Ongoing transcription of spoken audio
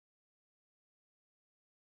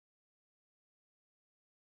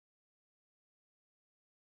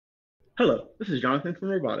Hello, this is Jonathan from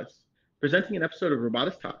ROBOTIS, presenting an episode of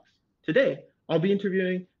ROBOTIS Talks. Today, I'll be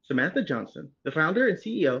interviewing Samantha Johnson, the founder and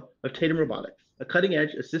CEO of Tatum Robotics, a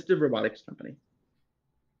cutting-edge assistive robotics company.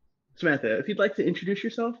 Samantha, if you'd like to introduce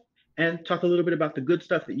yourself and talk a little bit about the good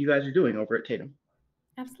stuff that you guys are doing over at Tatum.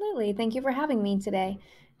 Absolutely. Thank you for having me today.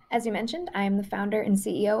 As you mentioned, I am the founder and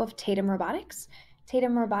CEO of Tatum Robotics.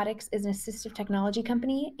 Tatum Robotics is an assistive technology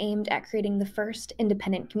company aimed at creating the first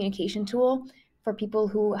independent communication tool for people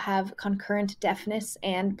who have concurrent deafness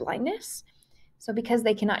and blindness. So, because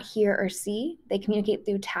they cannot hear or see, they communicate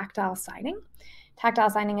through tactile signing. Tactile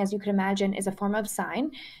signing, as you could imagine, is a form of sign.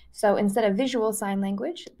 So, instead of visual sign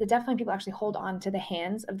language, the deafblind people actually hold on to the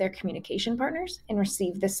hands of their communication partners and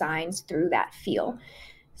receive the signs through that feel.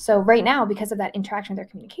 So right now, because of that interaction with their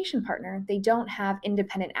communication partner, they don't have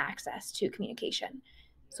independent access to communication.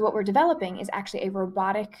 So what we're developing is actually a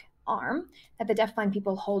robotic arm that the deafblind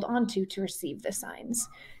people hold onto to receive the signs.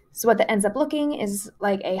 So what that ends up looking is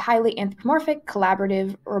like a highly anthropomorphic,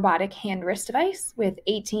 collaborative, robotic hand-wrist device with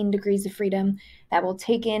 18 degrees of freedom that will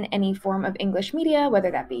take in any form of English media,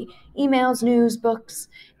 whether that be emails, news, books,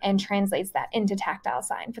 and translates that into tactile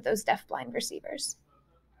sign for those deafblind receivers.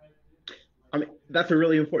 I mean, that's a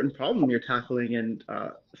really important problem you're tackling and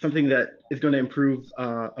something that is going to improve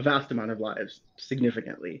a vast amount of lives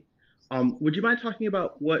significantly. Would you mind talking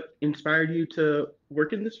about what inspired you to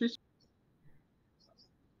work in this research?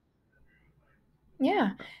 Yeah.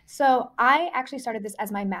 So I actually started this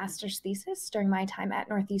as my master's thesis during my time at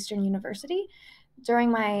Northeastern University.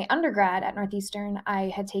 During my undergrad at Northeastern, I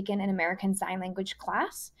had taken an American Sign Language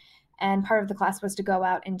class. And part of the class was to go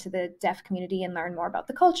out into the deaf community and learn more about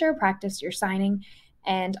the culture, practice your signing.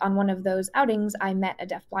 And on one of those outings, I met a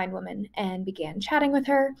deaf-blind woman and began chatting with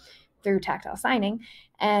her through tactile signing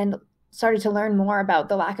and started to learn more about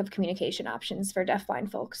the lack of communication options for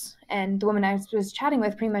deafblind folks. And the woman I was chatting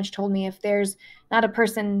with pretty much told me if there's not a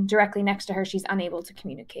person directly next to her, she's unable to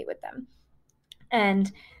communicate with them.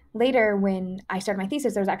 And later, when I started my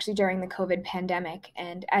thesis, it was actually during the COVID pandemic.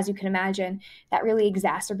 And as you can imagine, that really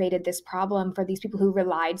exacerbated this problem for these people who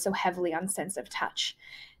relied so heavily on sense of touch.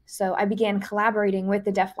 So I began collaborating with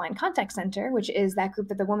the DeafBlind Contact Center, which is that group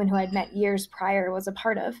that the woman who I'd met years prior was a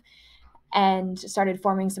part of, and started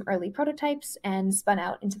forming some early prototypes and spun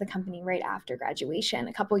out into the company right after graduation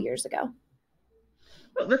a couple years ago.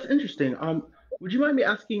 Oh, that's interesting. Would you mind me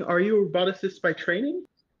asking, are you a roboticist by training?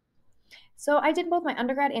 So I did both my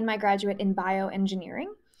undergrad and my graduate in bioengineering.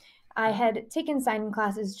 I had taken signing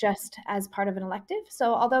classes just as part of an elective.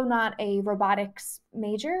 So although not a robotics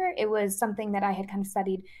major, it was something that I had kind of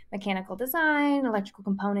studied mechanical design, electrical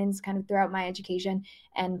components kind of throughout my education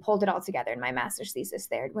and pulled it all together in my master's thesis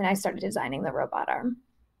there when I started designing the robot arm.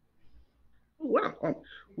 Oh, wow.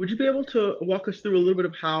 Would you be able to walk us through a little bit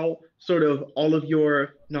of how sort of all of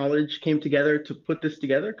your knowledge came together to put this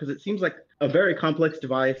together? Because it seems like a very complex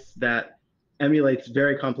device that emulates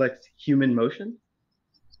very complex human motion.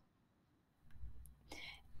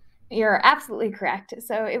 You're absolutely correct.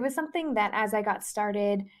 So it was something that as I got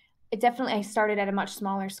started, I started at a much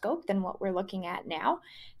smaller scope than what we're looking at now.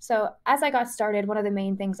 So as I got started, one of the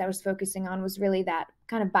main things I was focusing on was really that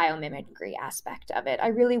kind of biomimicry aspect of it. I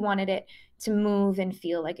really wanted it to move and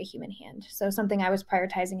feel like a human hand. So something I was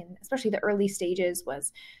prioritizing in especially the early stages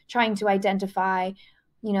was trying to identify,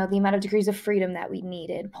 the amount of degrees of freedom that we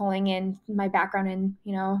needed, pulling in my background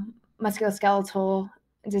in, musculoskeletal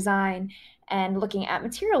design and looking at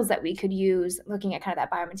materials that we could use, looking at kind of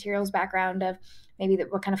that biomaterials background of maybe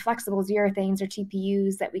what kind of flexible urethanes or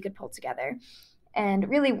TPUs that we could pull together. And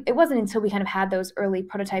really, it wasn't until we kind of had those early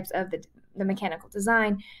prototypes of the mechanical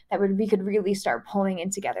design that we could really start pulling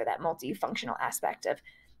in together that multifunctional aspect of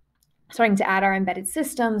starting to add our embedded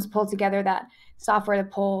systems, pull together that software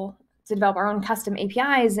to develop our own custom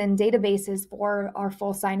APIs and databases for our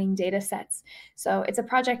full signing data sets. So it's a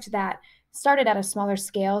project that started at a smaller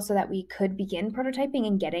scale so that we could begin prototyping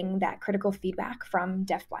and getting that critical feedback from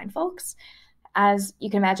deafblind folks. As you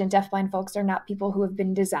can imagine, deafblind folks are not people who have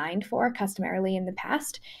been designed for customarily in the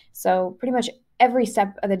past. So pretty much every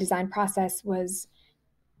step of the design process was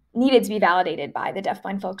needed to be validated by the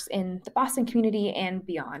deafblind folks in the Boston community and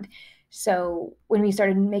beyond. So when we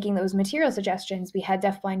started making those material suggestions, we had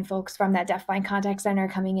deafblind folks from that deafblind contact center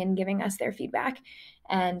coming in, giving us their feedback.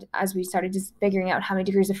 And as we started just figuring out how many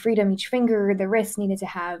degrees of freedom each finger, the wrist needed to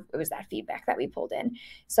have, it was that feedback that we pulled in.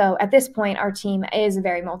 So at this point, our team is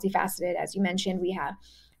very multifaceted. As you mentioned, we have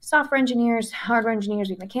software engineers, hardware engineers,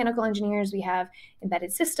 we have mechanical engineers, we have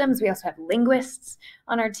embedded systems, we also have linguists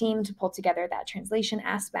on our team to pull together that translation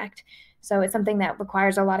aspect. So it's something that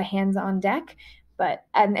requires a lot of hands on deck, but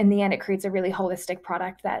in the end, it creates a really holistic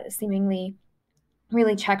product that seemingly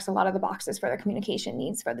really checks a lot of the boxes for the communication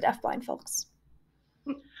needs for the deafblind folks.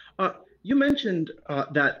 You mentioned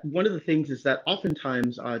that one of the things is that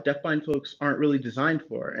oftentimes deafblind folks aren't really designed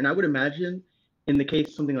for, and I would imagine in the case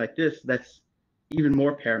of something like this, that's even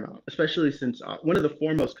more paramount, especially since one of the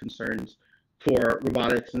foremost concerns for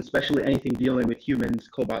robotics, and especially anything dealing with humans,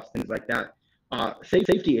 cobots, things like that,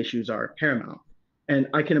 safety issues are paramount. And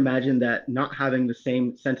I can imagine that not having the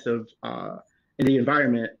same sense of in the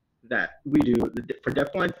environment that we do for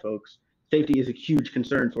deafblind folks, safety is a huge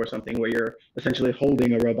concern for something where you're essentially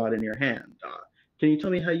holding a robot in your hand. Can you tell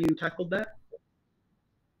me how you tackled that?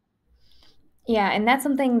 Yeah, and that's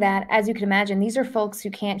something that, as you can imagine, these are folks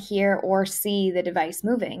who can't hear or see the device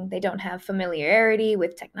moving. They don't have familiarity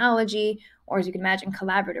with technology, or as you can imagine,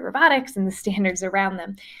 collaborative robotics and the standards around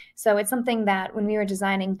them. So it's something that when we were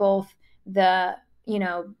designing both the,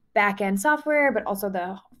 back end software, but also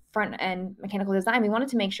the front end mechanical design, we wanted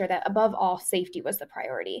to make sure that above all, safety was the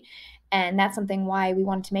priority. And that's something why we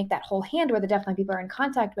wanted to make that whole hand where the deafblind people are in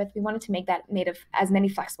contact with, we wanted to make that made of as many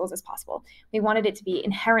flexibles as possible. We wanted it to be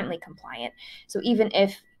inherently compliant. So even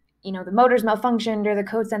if the motors malfunctioned or the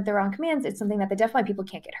code sent the wrong commands, it's something that the deafblind people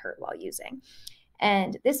can't get hurt while using.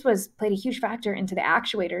 And this played a huge factor into the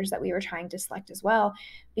actuators that we were trying to select as well,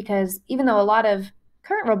 because even though a lot of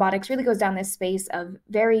current robotics really goes down this space of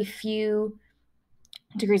very few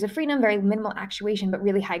degrees of freedom, very minimal actuation, but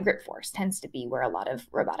really high grip force tends to be where a lot of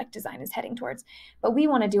robotic design is heading towards. But we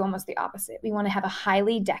want to do almost the opposite. We want to have a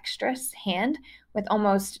highly dexterous hand with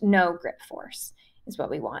almost no grip force is what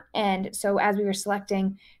we want. And so as we were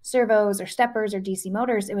selecting servos or steppers or DC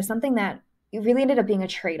motors, it was something that it really ended up being a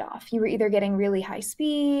trade-off. You were either getting really high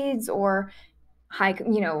speeds or high,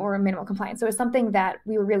 or minimal compliance. So it's something that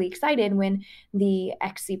we were really excited when the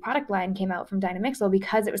XC product line came out from DYNAMIXEL,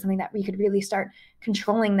 because it was something that we could really start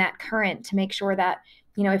controlling that current to make sure that,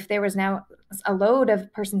 if there was now a load of a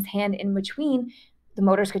person's hand in between, the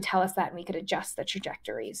motors could tell us that and we could adjust the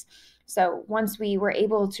trajectories. So once we were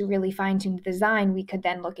able to really fine tune the design, we could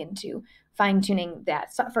then look into fine tuning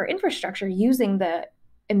that software infrastructure using the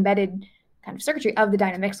embedded kind of circuitry of the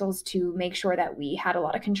DYNAMIXELs to make sure that we had a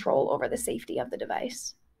lot of control over the safety of the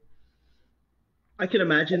device. I can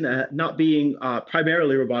imagine that not being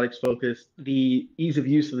primarily robotics focused, the ease of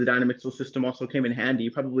use of the DYNAMIXEL system also came in handy.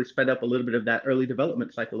 You probably sped up a little bit of that early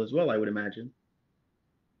development cycle as well, I would imagine.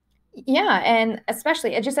 Yeah, and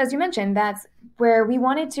especially just as you mentioned, that's where we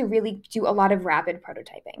wanted to really do a lot of rapid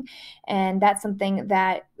prototyping. And that's something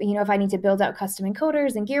that, if I need to build out custom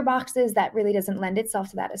encoders and gearboxes, that really doesn't lend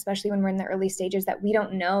itself to that, especially when we're in the early stages that we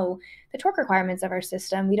don't know the torque requirements of our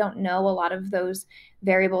system. We don't know a lot of those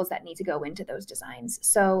variables that need to go into those designs.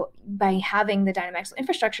 So by having the DYNAMIXEL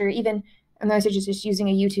infrastructure, even in those stages, just using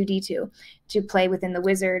a U2D2 to play within the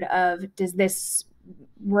wizard of, does this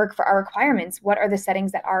work for our requirements? What are the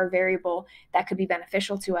settings that are variable that could be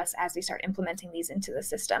beneficial to us as we start implementing these into the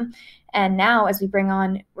system? And now as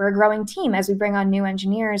we're a growing team, as we bring on new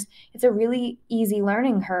engineers, it's a really easy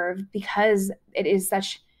learning curve because it is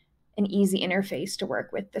such an easy interface to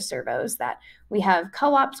work with the servos that we have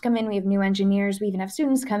co-ops come in, we have new engineers, we even have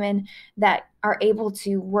students come in that are able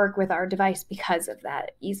to work with our device because of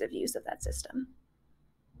that ease of use of that system.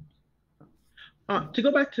 To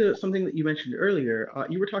go back to something that you mentioned earlier,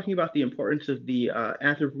 you were talking about the importance of the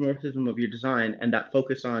anthropomorphism of your design and that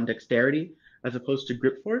focus on dexterity as opposed to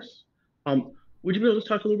grip force. Would you be able to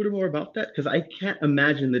talk a little bit more about that? Because I can't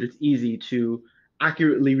imagine that it's easy to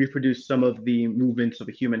accurately reproduce some of the movements of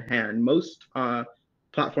a human hand. Most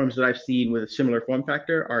platforms that I've seen with a similar form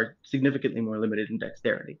factor are significantly more limited in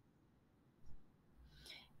dexterity.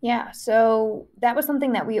 Yeah, so that was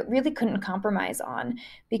something that we really couldn't compromise on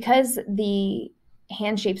because the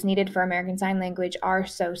hand shapes needed for American Sign Language are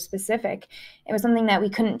so specific. It was something that we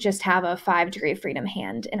couldn't just have a 5-degree of freedom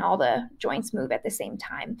hand and all the joints move at the same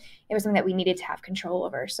time. It was something that we needed to have control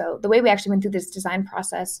over. So the way we actually went through this design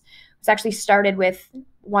process was actually started with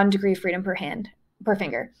 1 degree of freedom per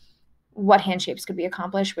finger. What hand shapes could we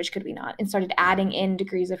accomplish, which could we not, and started adding in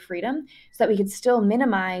degrees of freedom so that we could still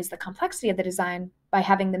minimize the complexity of the design by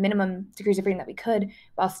having the minimum degrees of freedom that we could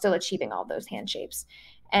while still achieving all those hand shapes.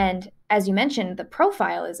 And as you mentioned, the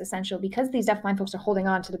profile is essential because these deafblind folks are holding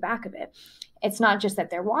on to the back of it. It's not just that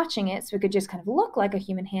they're watching it, so it could just kind of look like a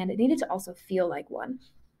human hand. It needed to also feel like one,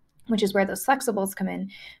 which is where those flexibles come in.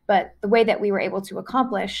 But the way that we were able to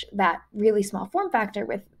accomplish that really small form factor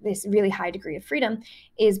with this really high degree of freedom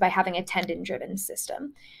is by having a tendon-driven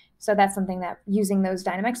system. So that's something that using those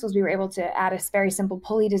DYNAMIXELs, we were able to add a very simple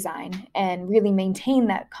pulley design and really maintain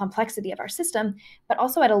that complexity of our system, but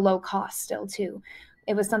also at a low cost still too.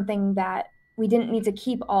 It was something that we didn't need to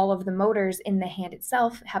keep all of the motors in the hand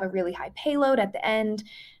itself, have a really high payload at the end.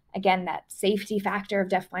 Again, that safety factor of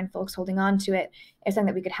deafblind folks holding on to it is something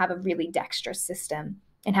that we could have a really dexterous system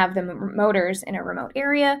and have the motors in a remote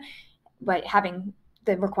area, but having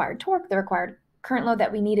the required torque, the required current load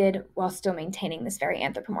that we needed, while still maintaining this very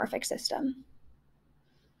anthropomorphic system.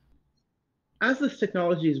 As this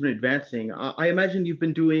technology has been advancing, I imagine you've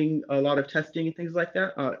been doing a lot of testing and things like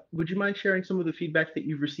that. Would you mind sharing some of the feedback that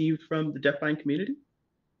you've received from the deafblind community?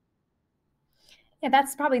 Yeah,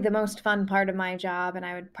 that's probably the most fun part of my job, and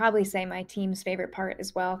I would probably say my team's favorite part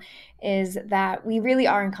as well, is that we really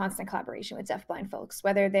are in constant collaboration with deafblind folks,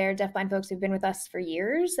 whether they're deafblind folks who've been with us for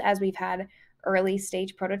years as we've had early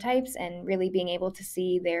stage prototypes, and really being able to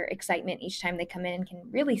see their excitement each time they come in and can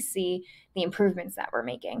really see the improvements that we're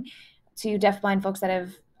making, to deafblind folks that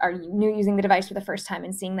are new using the device for the first time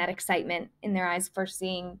and seeing that excitement in their eyes for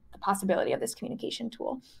seeing the possibility of this communication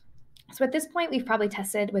tool. So at this point, we've probably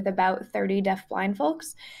tested with about 30 deafblind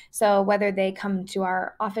folks. So whether they come to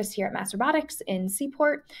our office here at Mass Robotics in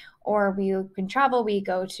Seaport, or we can travel, we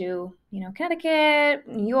go to, Connecticut,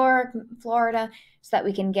 New York, Florida, so that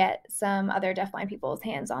we can get some other deafblind people's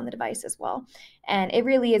hands on the device as well. And it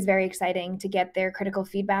really is very exciting to get their critical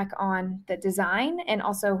feedback on the design and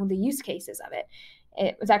also the use cases of it.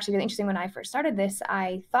 It was actually really interesting when I first started this.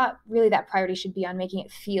 I thought really that priority should be on making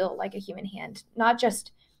it feel like a human hand, not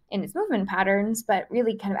just in its movement patterns, but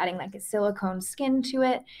really kind of adding like a silicone skin to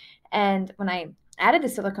it. And when I added the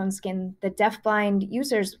silicone skin, the deafblind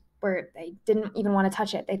users they didn't even want to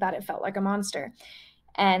touch it. They thought it felt like a monster.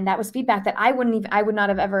 And that was feedback that I would not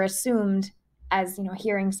have ever assumed as, a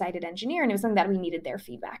hearing sighted engineer. And it was something that we needed their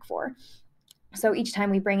feedback for. So each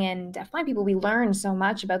time we bring in deafblind people, we learn so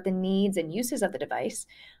much about the needs and uses of the device.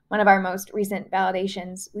 One of our most recent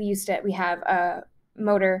validations, we have a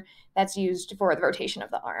motor that's used for the rotation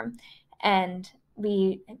of the arm, and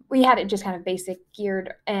we had it just kind of basic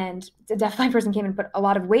geared, and the deafblind person came and put a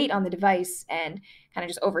lot of weight on the device and kind of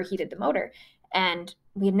just overheated the motor. And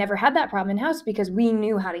we had never had that problem in-house because we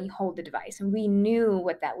knew how to hold the device and we knew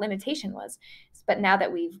what that limitation was. But now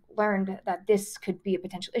that we've learned that this could be a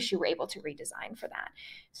potential issue, we're able to redesign for that.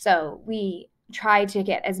 So we try to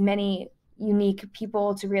get as many unique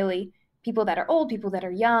people people that are old, people that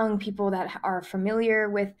are young, people that are familiar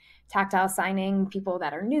with tactile signing, people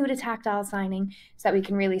that are new to tactile signing, so that we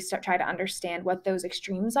can really try to understand what those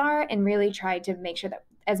extremes are and really try to make sure that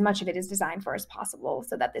as much of it is designed for as possible,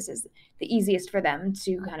 so that this is the easiest for them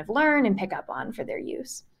to kind of learn and pick up on for their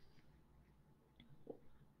use.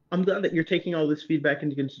 I'm glad that you're taking all this feedback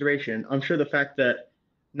into consideration. I'm sure the fact that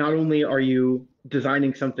not only are you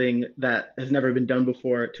designing something that has never been done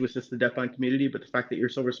before to assist the deafblind community, but the fact that you're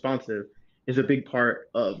so responsive is a big part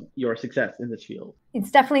of your success in this field. It's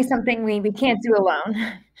definitely something we can't do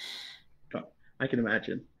alone. I can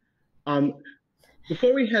imagine.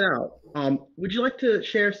 Before we head out, would you like to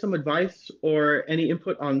share some advice or any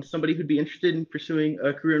input on somebody who'd be interested in pursuing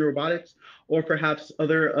a career in robotics, or perhaps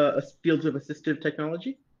other fields of assistive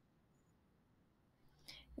technology?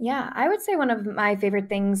 Yeah, I would say one of my favorite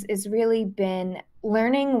things has really been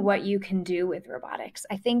learning what you can do with robotics.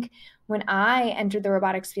 I think when I entered the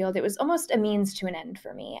robotics field, it was almost a means to an end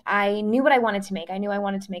for me. I knew what I wanted to make. I knew I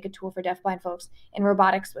wanted to make a tool for deafblind folks, and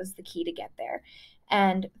robotics was the key to get there.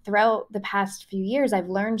 And throughout the past few years, I've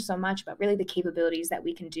learned so much about really the capabilities that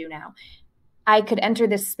we can do now. I could enter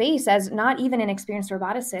this space as not even an experienced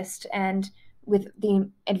roboticist, and with the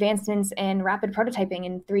advancements in rapid prototyping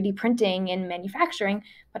and 3D printing and manufacturing,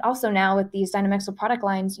 but also now with these DYNAMIXEL product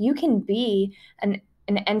lines, you can be an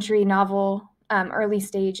entry novel early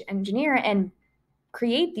stage engineer and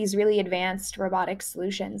create these really advanced robotic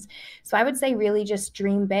solutions. So I would say really just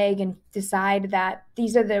dream big and decide that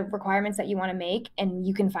these are the requirements that you want to make, and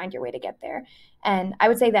you can find your way to get there. And I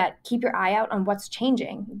would say that keep your eye out on what's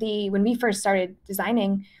changing. When we first started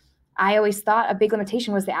designing, I always thought a big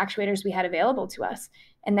limitation was the actuators we had available to us.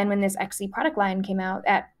 And then when this XC product line came out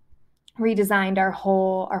that redesigned our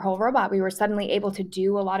whole robot, we were suddenly able to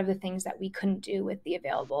do a lot of the things that we couldn't do with the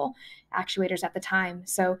available actuators at the time.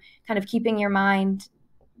 So kind of keeping your mind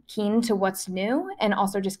keen to what's new and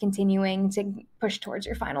also just continuing to push towards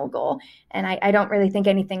your final goal. And I don't really think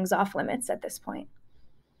anything's off limits at this point.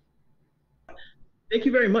 Thank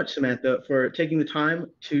you very much, Samantha, for taking the time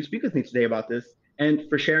to speak with me today about this and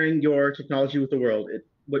for sharing your technology with the world.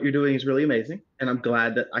 What you're doing is really amazing, and I'm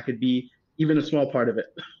glad that I could be even a small part of it.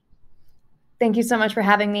 Thank you so much for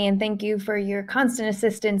having me, and thank you for your constant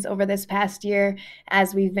assistance over this past year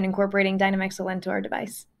as we've been incorporating DYNAMIXEL into our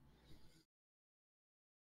device.